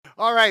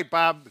All right,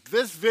 Bob.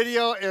 This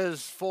video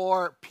is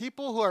for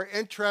people who are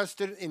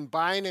interested in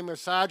buying a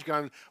massage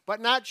gun,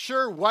 but not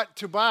sure what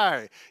to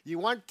buy. You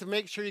want to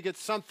make sure you get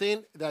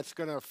something that's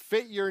going to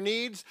fit your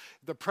needs.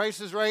 The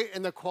price is right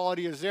and the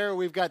quality is there.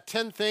 We've got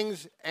 10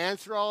 things.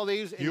 Answer all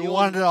these. And You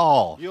want it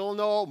all. You'll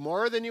know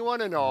more than you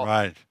want to know.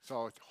 Right.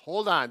 So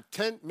hold on.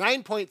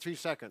 9.3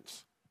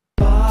 seconds.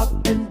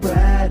 Bob and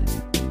Brad,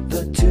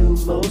 the two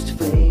most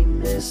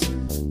famous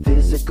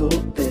physical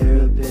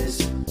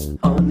therapists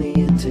on the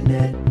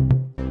internet.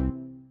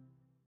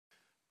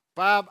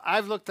 Bob,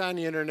 I've looked on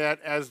the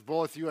internet, as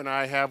both you and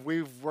I have.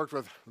 We've worked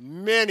with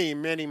many,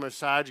 many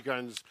massage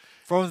guns.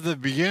 From the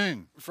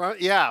beginning. From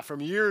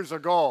years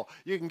ago.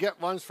 You can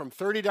get ones from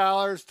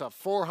 $30 to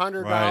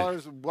 $400.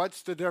 Right.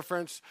 What's the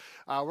difference?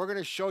 We're going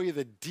to show you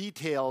the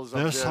details of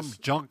There's this. some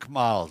junk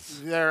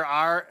models. There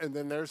are, and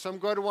then there's some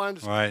good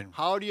ones. Right.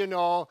 How do you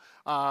know?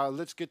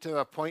 Let's get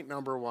to point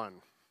number one.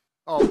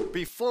 Oh,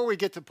 before we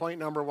get to point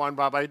number one,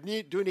 Bob, I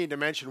do need to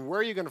mention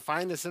where you're going to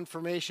find this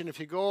information. If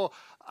you go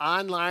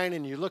online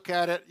and you look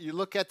at it, you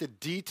look at the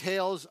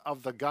details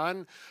of the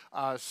gun.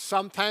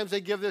 Sometimes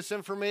they give this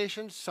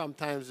information,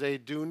 sometimes they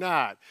do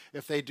not.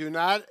 If they do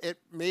not, it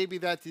may be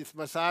that this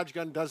massage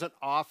gun doesn't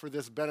offer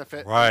this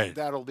benefit. Right.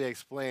 That'll be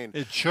explained.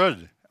 It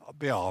should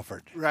be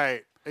offered.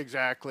 Right,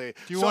 exactly.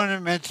 Do you want to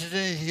mention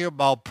anything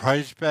about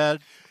price, Brad?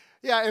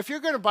 Yeah, if you're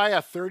going to buy a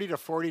 $30 to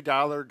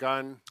 $40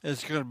 gun,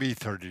 It's going to be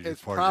 $30 to $40.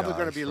 it's probably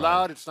going to be right.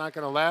 loud. It's not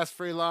going to last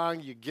very long.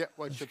 You get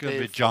what you It's going pay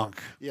to be for.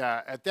 junk.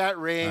 Yeah, at that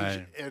range,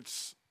 Right.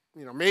 it's,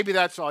 maybe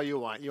that's all you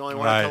want. You only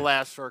want it to Right.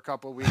 last for a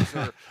couple of weeks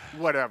or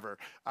whatever.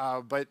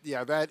 But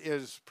yeah, that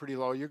is pretty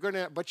low.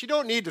 But you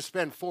don't need to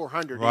spend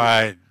 $400.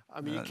 Right.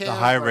 I mean, you The can.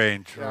 high but,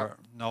 range. Yeah.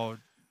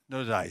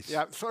 No dice.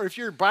 Yeah, so if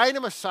you're buying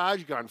a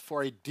massage gun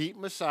for a deep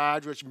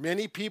massage, which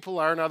many people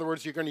are, in other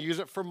words, you're going to use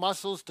it for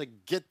muscles to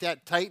get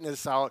that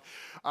tightness out,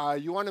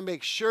 you want to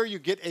make sure you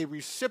get a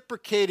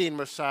reciprocating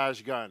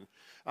massage gun.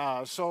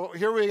 So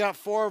here we got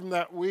 4 of them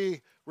that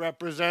we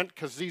represent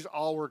because these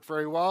all work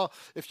very well.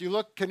 If you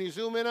look, can you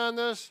zoom in on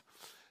this?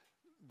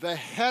 The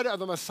head of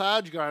the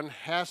massage gun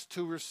has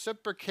to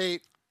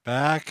reciprocate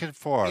Back and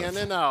forth. in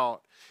and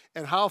out.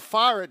 And how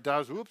far it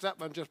does, oops, that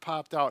one just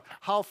popped out.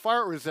 How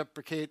far it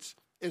reciprocates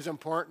is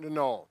important to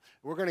know.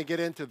 We're going to get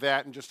into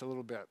that in just a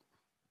little bit.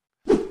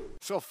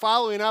 So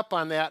following up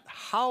on that,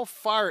 how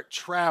far it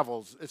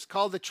travels. It's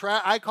called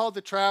I call it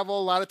the travel.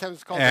 A lot of times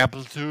it's called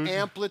Amplitude.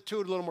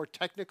 Amplitude, a little more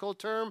technical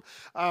term.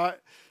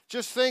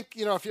 Just think,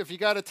 if you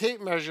got a tape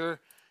measure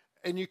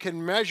and you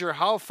can measure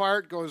how far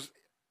it goes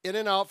in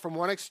and out from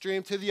one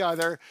extreme to the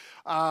other.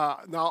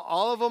 Now,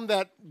 all of them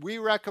that we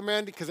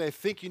recommend, because I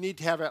think you need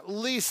to have at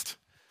least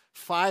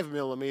 5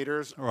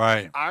 millimeters.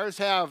 Right. Ours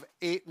have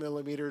 8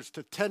 millimeters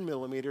to 10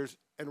 millimeters,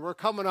 and we're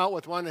coming out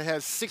with one that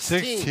has 16.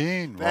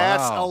 16,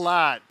 That's wow. a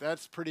lot.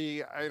 That's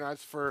pretty,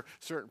 that's for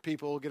certain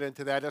people. We'll get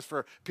into that. That's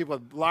for people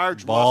with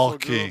large Bulky,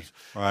 muscle groups.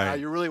 right.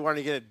 You really want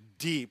to get it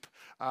deep.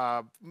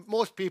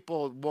 Most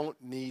people won't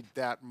need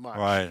that much.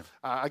 Right.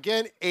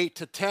 Again, 8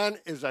 to 10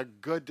 is a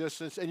good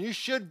distance, and you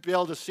should be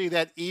able to see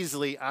that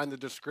easily on the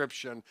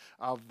description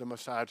of the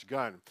massage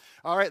gun.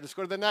 All right, let's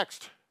go to the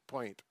next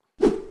point.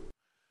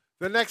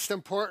 The next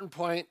important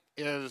point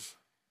is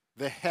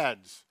the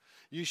heads.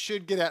 You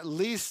should get at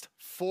least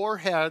 4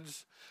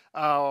 heads.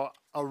 A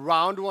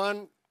round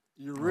one,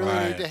 you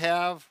really need to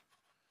have.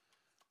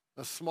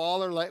 A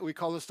smaller, like we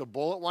call this the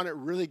bullet one, it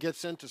really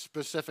gets into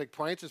specific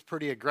points. It's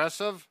pretty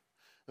aggressive.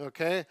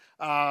 Okay.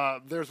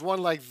 There's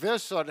one like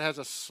this, so it has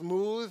a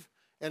smooth,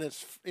 and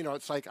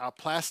it's like a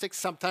plastic.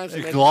 Sometimes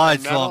It makes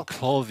glides metal. on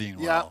clothing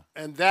Yeah, well.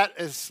 and that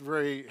is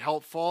very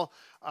helpful.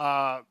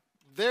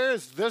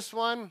 There's this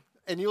one,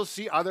 and you'll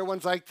see other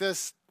ones like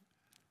this.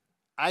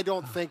 I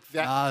don't think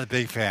that Not a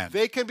big fan.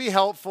 they can be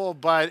helpful,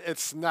 but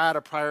it's not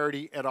a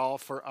priority at all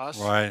for us.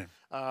 Right.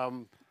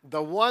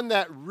 The one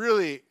that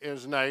really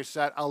is nice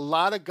that a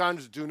lot of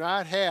guns do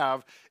not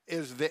have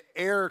is the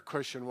air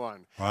cushion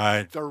one.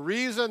 Right. The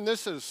reason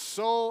this is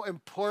so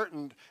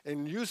important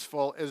and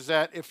useful is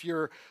that if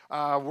you're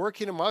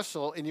working a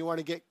muscle and you want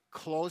to get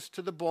close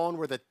to the bone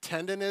where the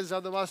tendon is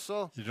of the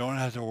muscle, You don't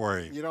have to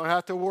worry. you don't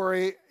have to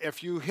worry.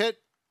 If you hit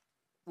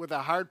with a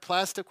hard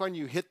plastic one,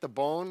 you hit the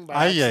bone by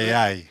Ay, accident,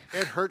 ay, ay.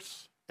 it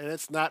hurts and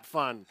it's not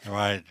fun.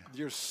 Right.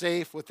 You're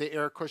safe with the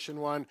air cushion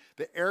one.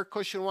 The air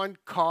cushion one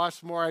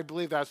costs more, I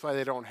believe. That's why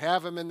they don't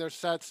have them in their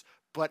sets,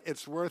 but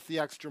it's worth the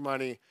extra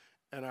money,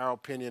 in our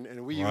opinion,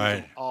 and we use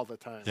them all the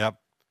time. Yep.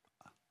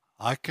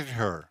 I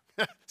concur.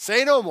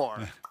 Say no more.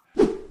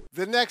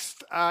 The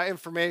next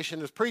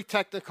information is pretty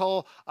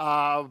technical,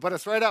 but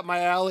it's right up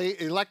my alley.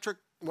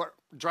 What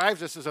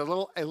drives this is a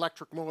little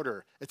electric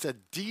motor. It's a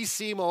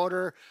DC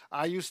motor.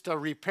 I used to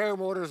repair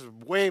motors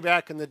way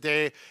back in the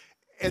day.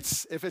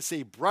 If it's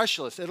a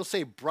brushless, it'll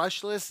say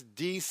brushless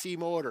DC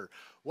motor.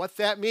 What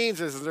that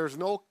means is there's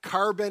no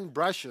carbon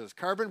brushes.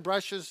 Carbon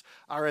brushes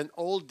are in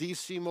old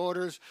DC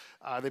motors.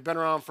 They've been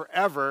around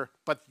forever,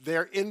 but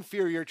they're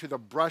inferior to the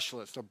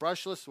brushless. The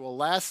brushless will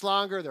last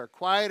longer, they're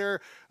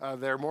quieter,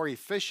 they're more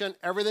efficient.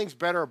 Everything's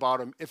better about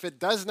them. If it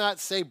does not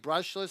say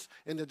brushless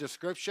in the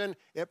description,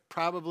 it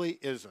probably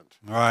isn't.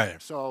 Right.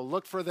 So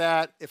look for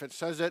that. If it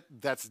says it,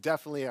 that's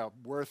definitely a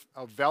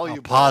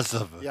valuable,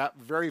 positive. Yeah,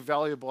 very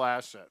valuable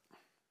asset.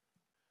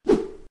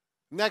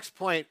 Next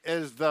point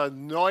is the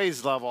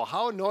noise level.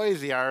 How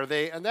noisy are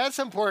they? And that's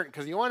important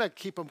because you want to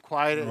keep them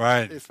quiet,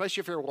 Right.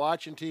 especially if you're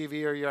watching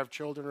TV or you have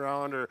children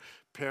around or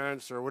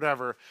parents or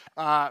whatever.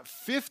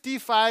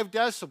 55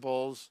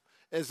 decibels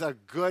is a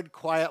good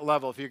quiet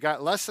level. If you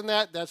got less than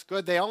that, that's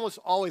good. They almost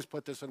always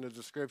put this in the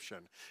description.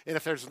 And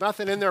if there's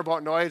nothing in there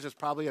about noise, it's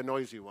probably a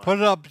noisy one. Put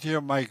it up to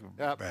your mic,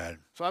 Yep. Brad.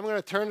 So I'm going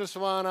to turn this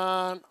one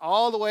on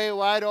all the way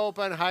wide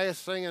open,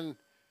 highest thing, and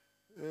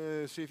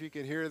see if you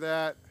can hear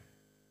that.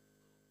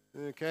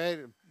 Okay.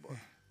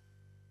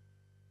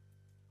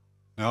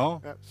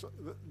 No? So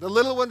the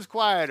little one's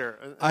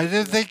quieter. I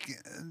didn't think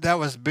that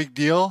was a big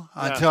deal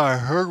Yeah. until I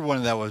heard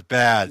one that was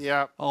bad.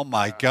 Yeah. Oh,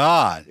 my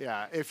God.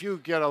 Yeah. If you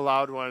get a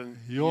loud one,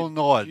 You'll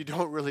know it. You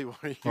don't really want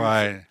to use it.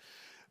 Right.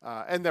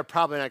 And they're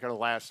probably not going to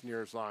last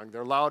near as long.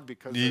 They're loud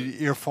because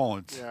Need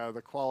earphones. yeah,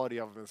 the quality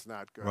of them is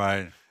not good.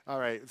 Right. All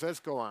right, so let's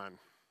go on.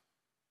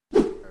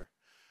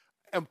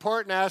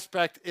 Important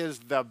aspect is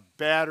the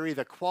battery,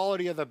 the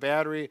quality of the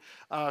battery.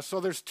 So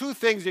there's two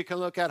things you can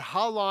look at: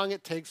 how long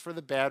it takes for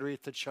the battery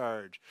to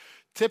charge.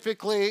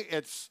 Typically,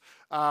 it's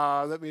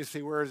let me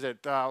see, where is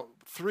it?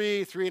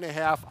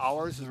 3.5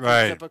 hours is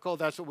Right. typical.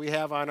 That's what we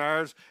have on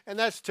ours, and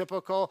that's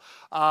typical.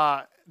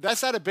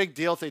 That's not a big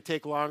deal if they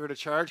take longer to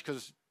charge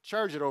because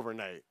charge it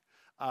overnight.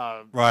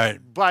 Right.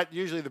 But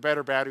usually the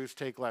better batteries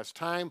take less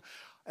time.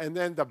 And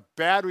then the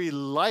battery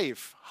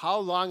life, how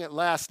long it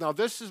lasts. Now,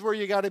 this is where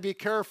you got to be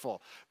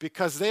careful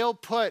because they'll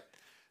put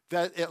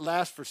that it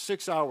lasts for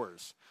 6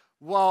 hours.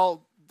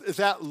 Well, is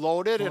that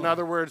loaded? In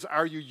other words,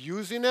 are you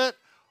using it?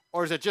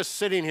 Or is it just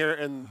sitting here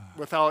and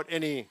without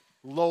any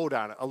load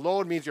on it? A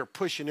load means you're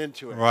pushing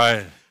into it.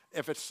 Right.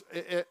 If it's,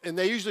 and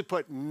they usually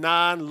put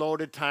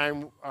non-loaded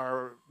time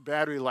or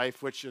battery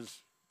life, which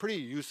is pretty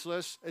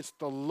useless. It's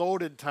the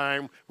loaded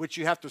time, which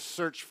you have to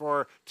search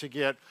for to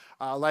get.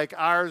 Like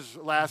ours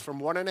lasts from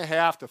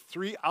 1.5 to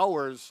 3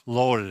 hours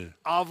Loaded.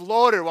 of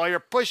loaded while you're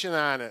pushing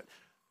on it.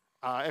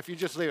 If you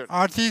just leave it.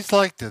 Aren't these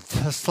like the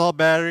Tesla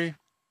battery?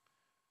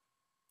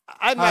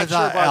 I'm I not sure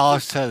thought about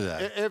Alex this. said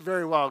that. It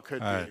very well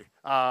could All be.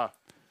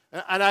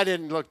 And I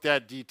didn't look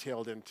that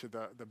detailed into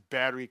the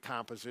battery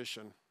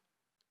composition.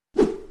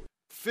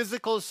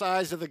 Physical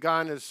size of the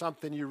gun is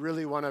something you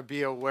really want to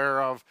be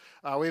aware of.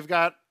 We've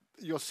got,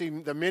 you'll see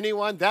the mini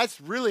one.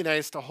 That's really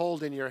nice to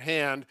hold in your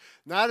hand.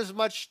 Not as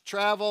much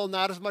travel,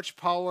 not as much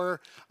power.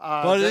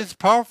 But it's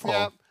powerful.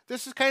 Yeah,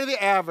 this is kind of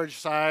the average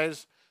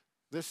size.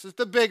 This is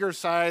the bigger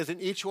size,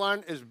 and each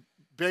one is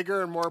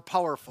bigger and more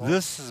powerful.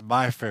 This is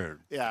my favorite.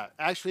 Yeah,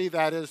 actually,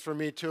 that is for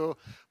me too.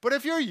 But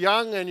if you're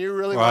young and you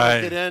really want Right.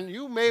 to get in,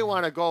 you may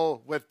want to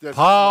go with this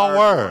Power.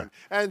 large one.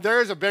 And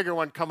there's a bigger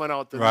one coming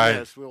out than Right.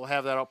 this. We will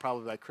have that out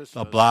probably by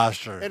Christmas. A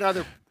blaster. And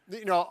other,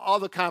 all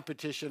the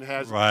competition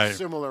has Right.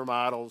 similar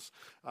models.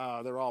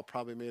 They're all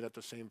probably made at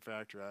the same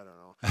factory. I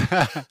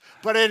don't know.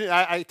 But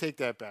I take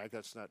that back.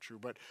 That's not true.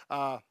 But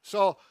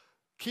so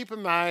keep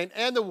in mind,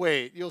 and the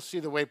weight. You'll see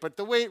the weight, but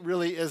the weight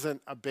really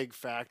isn't a big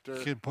factor.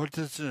 You can put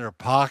this in your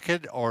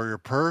pocket or your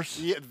purse.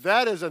 Yeah,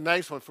 that is a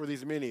nice one for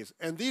these minis.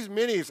 And these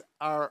minis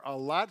are a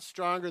lot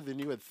stronger than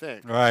you would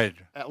think. Right.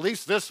 At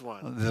least this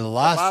one. They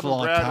last Bob a and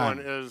long Brad time. one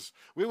is,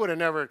 we would have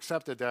never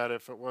accepted that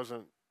if it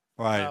wasn't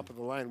Right. top of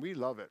the line. We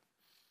love it.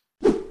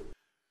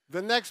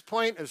 The next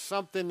point is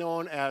something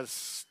known as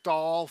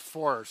stall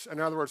force. In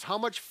other words, how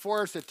much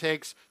force it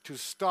takes to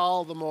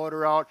stall the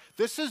motor out.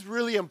 This is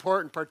really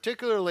important,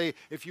 particularly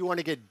if you want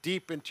to get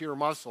deep into your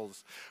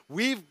muscles.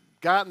 We've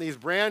gotten these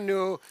brand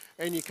new,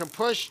 and you can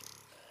push,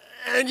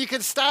 and you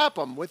can stop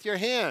them with your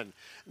hand.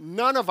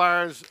 None of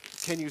ours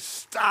can you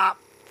stop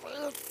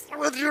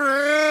with your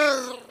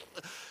hand.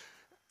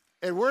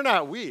 And we're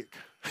not weak.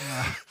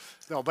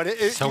 No, but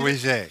So we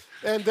say.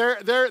 and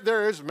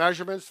there is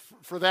measurements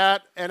for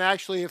that. And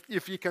actually,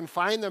 if you can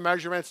find the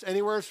measurements,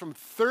 anywhere from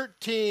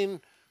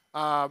 13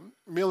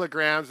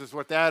 milligrams is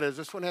what that is.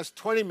 This one has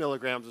 20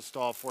 milligrams of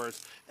stall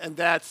force, and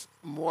that's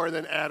more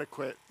than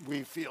adequate,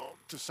 we feel,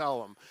 to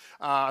sell them.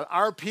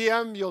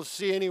 RPM, you'll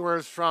see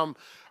anywhere from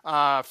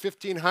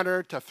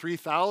 1,500 to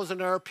 3,000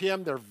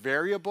 RPM. They're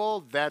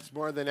variable. That's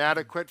more than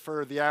adequate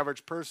for the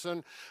average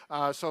person.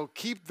 So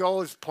keep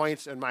those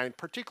points in mind,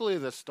 particularly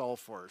the stall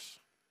force.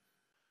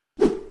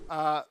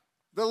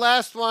 The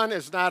last one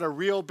is not a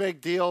real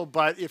big deal,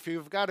 but if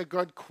you've got a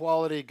good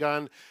quality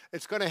gun,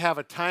 it's going to have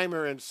a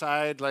timer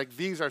inside. Like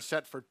these are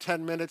set for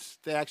 10 minutes.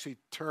 They actually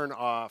turn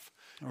off.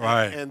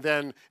 Right. And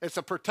then it's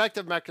a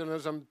protective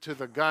mechanism to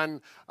the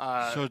gun.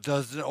 So it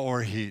doesn't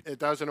overheat. It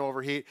doesn't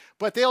overheat,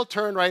 but they'll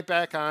turn right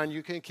back on.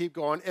 You can keep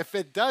going. If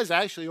it does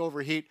actually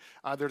overheat,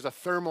 there's a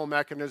thermal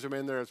mechanism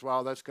in there as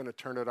well that's going to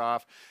turn it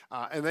off.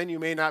 And then you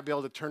may not be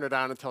able to turn it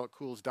on until it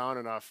cools down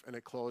enough and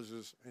it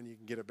closes and you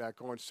can get it back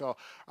going. So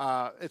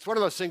it's one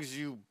of those things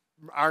you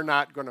are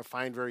not going to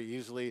find very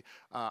easily.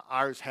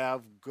 Ours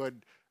have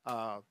good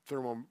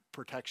thermal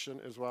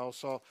protection as well.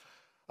 So,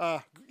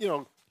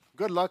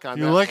 good luck on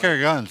that. You like one. our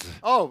guns.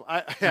 Oh,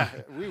 yeah,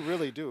 we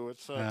really do.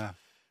 It's Yeah.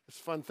 it's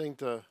a fun thing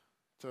to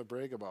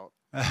brag about.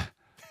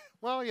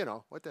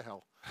 Well, what the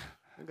hell?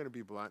 I'm going to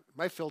be blunt.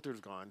 My filter's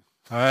gone.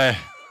 All right.